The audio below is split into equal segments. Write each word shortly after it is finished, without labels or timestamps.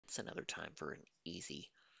It's another time for an easy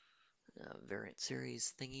variant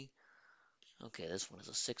series thingy. Okay, this one is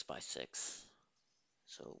a 6 by 6.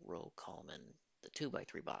 So row, column, and the 2 by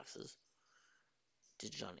 3 boxes.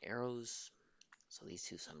 Digit on arrows. So these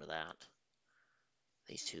two sum to that.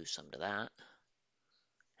 These two sum to that.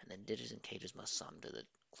 And then digits and cages must sum to the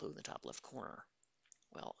clue in the top left corner.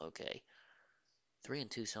 Well, okay. 3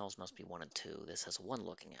 and 2 cells must be 1 and 2. This has a 1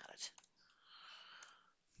 looking at it.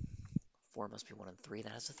 4 must be 1 and 3.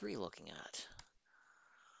 That has a 3 looking at it.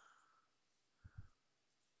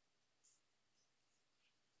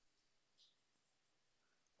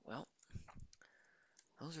 Well,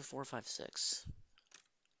 those are 4, 5, 6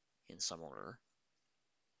 in some order.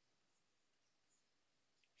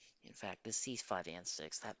 In fact, this sees 5 and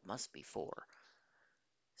 6. That must be 4.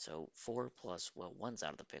 So 4 plus, well, 1's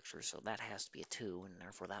out of the picture, so that has to be a 2, and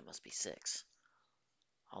therefore that must be 6.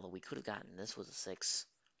 Although we could have gotten this was a 6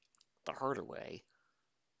 the harder way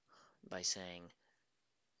by saying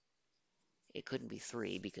it couldn't be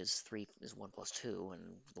 3 because 3 is 1 plus 2, and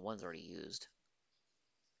the 1's already used.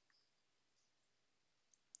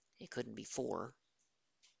 It couldn't be 4.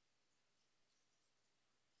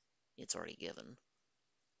 It's already given.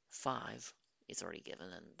 5, it's already given,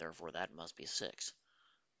 and therefore that must be a 6.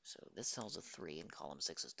 So this cell's a 3, and column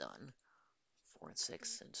 6 is done. 4 and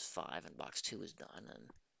 6 and 5, and box 2 is done, and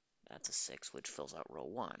that's a 6, which fills out row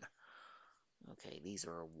 1. Okay, these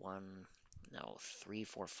are 1, no, 3,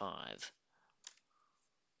 4, 5.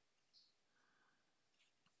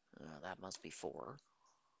 That must be 4,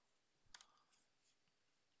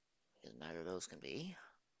 because neither of those can be.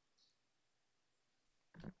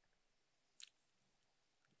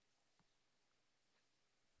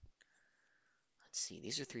 Let's see,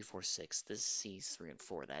 these are 3, 4, 6. This C's 3 and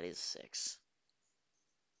 4. That is 6.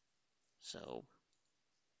 So,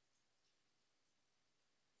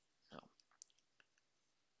 no.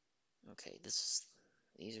 Okay,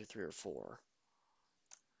 these are 3 or 4.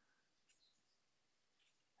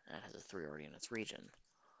 That has a 3 already in its region.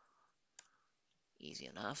 Easy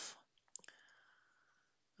enough.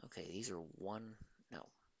 Okay, these are 1, no,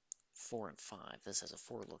 4 and 5. This has a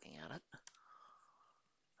 4 looking at it.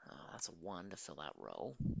 That's a 1 to fill that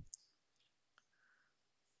row.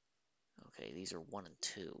 Okay, these are 1 and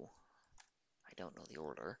 2. I don't know the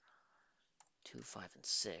order. 2, 5, and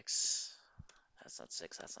 6. That's not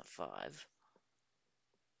 6, that's not 5.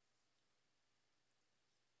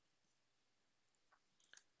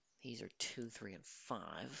 These are 2, 3, and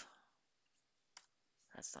 5.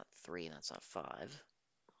 That's not 3, and that's not 5.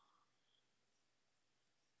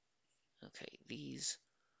 Okay, these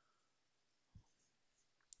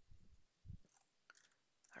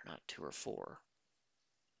are not 2 or 4. Well,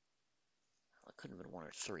 it couldn't have been 1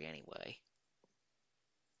 or 3 anyway.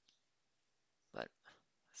 But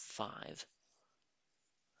 5.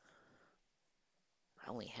 I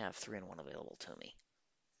only have 3 and 1 available to me.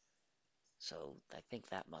 So I think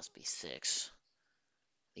that must be 6.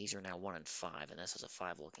 These are now 1 and 5, and this is a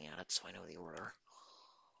 5 looking at it, so I know the order.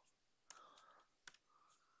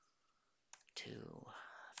 2,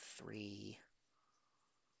 3,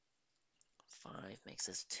 5 makes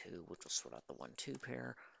this 2, which will sort out the 1, 2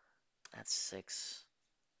 pair. That's 6.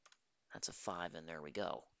 That's a 5, and there we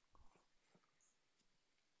go.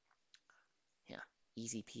 Yeah,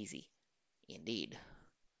 easy peasy. Indeed.